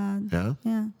 Lamb of God. Yeah,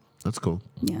 Yeah. that's cool.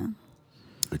 Yeah.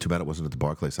 Too bad it wasn't at the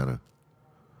Barclays Center.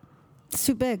 It's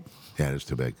too big. Yeah, it is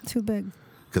too big. Too big.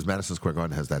 Because Madison Square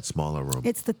Garden has that smaller room.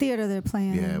 It's the theater they're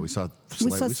playing. Yeah, in. we saw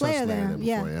We saw Slayer there, before,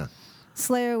 yeah. yeah.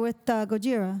 Slayer with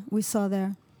Gojira. We saw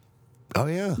there. Oh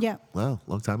yeah. Yeah. Wow,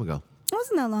 long time ago. It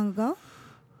wasn't that long ago.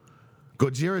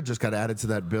 Gojira just got added to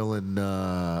that bill in They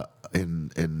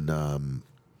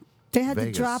had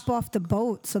Vegas. to drop off the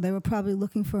boat, so they were probably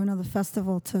looking for another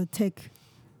festival to take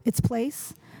its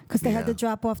place because they had Yeah. to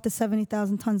drop off the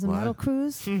 70,000 tons of Why? metal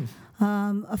cruise.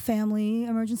 A family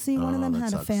emergency. One of Oh, them that had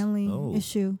a sucks. family Oh.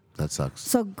 issue. that sucks.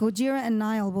 So Gojira and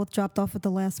Nile both dropped off at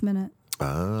the last minute.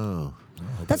 Oh.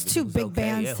 That's two everything's big okay.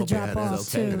 bands Yeah, to hope drop Yeah, it off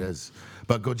is. too. It is.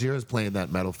 But Gojira's playing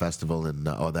that metal festival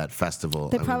or that festival.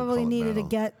 They I wouldn't probably call it needed to metal.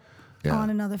 get Yeah. on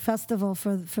another festival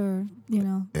for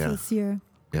Yeah. this year.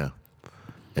 Yeah.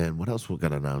 And what else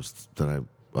got announced that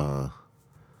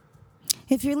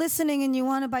If you're listening and you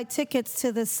want to buy tickets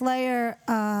to the Slayer,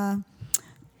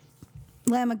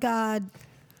 Lamb of God,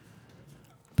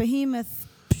 Behemoth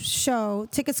show,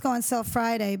 tickets go on sale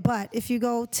Friday. But if you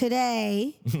go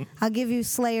today, I'll give you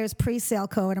Slayer's pre-sale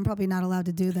code. I'm probably not allowed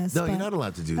to do this. No, but you're not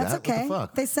allowed to do that's that. okay. What the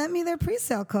fuck? They sent me their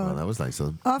pre-sale code. Oh, that was nice of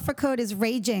them. Offer code is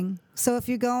Raging. So if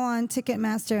you go on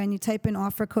Ticketmaster and you type in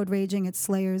offer code Raging, it's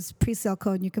Slayer's pre-sale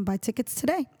code, and you can buy tickets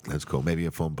today. That's cool. Maybe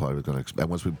your phone probably going to explode. And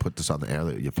once we put this on the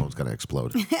air, your phone's going to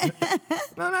explode.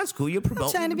 No, that's cool. You're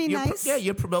promoting. trying to be nice.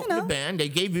 You're promoting You know. the band. They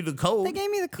gave you the code. They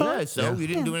gave me the code. Yeah, so Yeah. you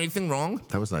didn't Yeah. do anything wrong.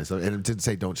 That was nice. And it didn't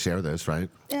say don't share this, right?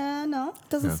 No,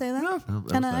 doesn't Yeah. say that. No. Oh, that And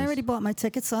was I nice. already bought my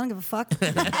tickets, so I don't give a fuck. Is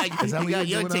that what you you got were your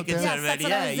doing out tickets there? Yes, already. that's what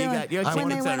Yeah, I was you doing. got your When they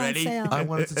tickets went on already. sale. I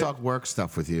wanted to talk work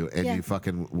stuff with you, and Yeah. you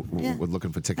fucking Yeah. were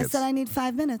looking for I tickets. said I need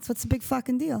 5 minutes. What's the big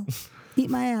fucking deal? Eat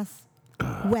my ass.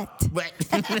 Wet. But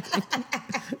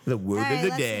the word All right,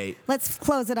 of the day. let's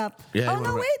close it up. Yeah, oh you no,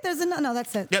 wanna- wait. There's a no.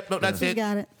 That's it. Yep, no, that's You it.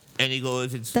 got it. And he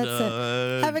goes, it's That's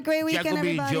it. Have a great weekend, Jack will be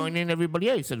everybody. joining everybody.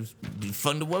 Yeah, he said it's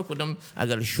fun to work with him. I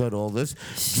got to shred all this.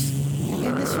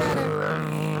 In the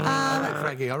shredder. All right,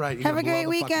 Frankie. All right. you Have gotta a blow great the fucking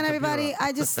weekend, computer everybody. up.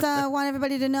 I just want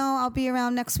everybody to know I'll be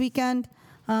around next weekend.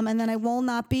 And then I will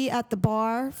not be at the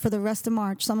bar for the rest of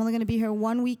March. So I'm only going to be here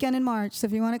one weekend in March. So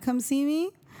if you want to come see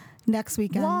me, next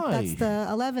weekend. Why? That's the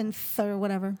 11th or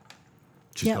whatever.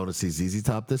 She's Yep. going to see ZZ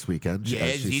Top this weekend. Yeah,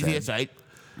 as she ZZ, said. that's right.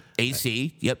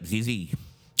 AC, yep, ZZ.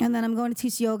 And then I'm going to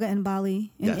teach yoga in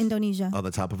Bali, in Yes. Indonesia. On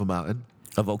the top of a mountain.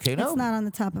 A volcano? It's not on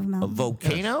the top of a a mountain.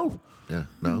 volcano? Yeah.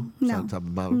 No. It's No. on top of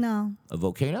a mountain. No. A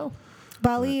volcano?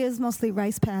 Bali is mostly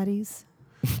rice paddies.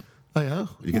 Oh yeah.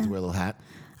 You get Yeah. to wear a little hat.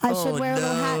 I should Oh, wear a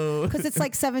little no. hat because it's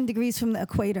like 7 degrees from the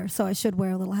equator, so I should wear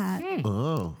a little hat.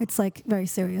 Oh. It's like very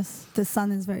serious. The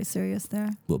sun is very serious there.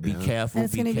 Well, be careful. And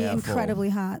it's be going to be careful. incredibly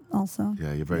hot also.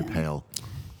 Yeah. You're very pale.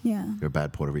 Yeah. You're a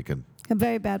bad Puerto Rican. A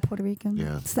very bad Puerto Rican.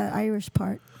 Yeah. It's that Irish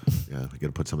part. Yeah. You got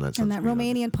to put some of that. And that sunscreen on.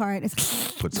 Romanian part is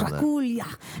Put some of that. Dracula.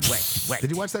 Wet, wet.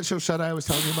 Did you watch that show Shut Eye I was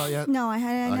telling you about yet? No, I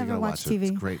you never gotta watched watch it. TV.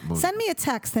 It's a great movie. Send me a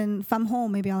text, and if I'm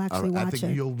home, maybe I'll actually I watch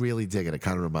think it. you'll really dig it. It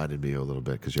kind of reminded me a little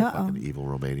bit because you're Uh-oh. fucking evil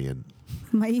Romanian.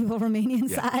 My evil Romanian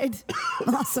Yeah. side.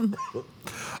 Awesome.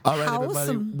 All right, everybody.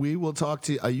 Awesome. We will talk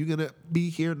to you. Are you going to be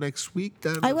here next week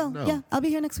then? I will. No. Yeah, I'll be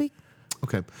here next week.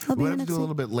 Okay. I'll be We're here going to next do a week.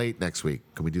 little bit late next week.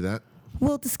 Can we do that?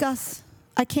 We'll discuss.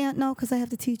 I can't know because I have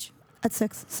to teach at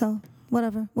 6. So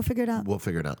whatever. We'll figure it out. We'll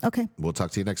figure it out. Okay. We'll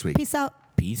talk to you next week. Peace out.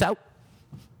 Peace out.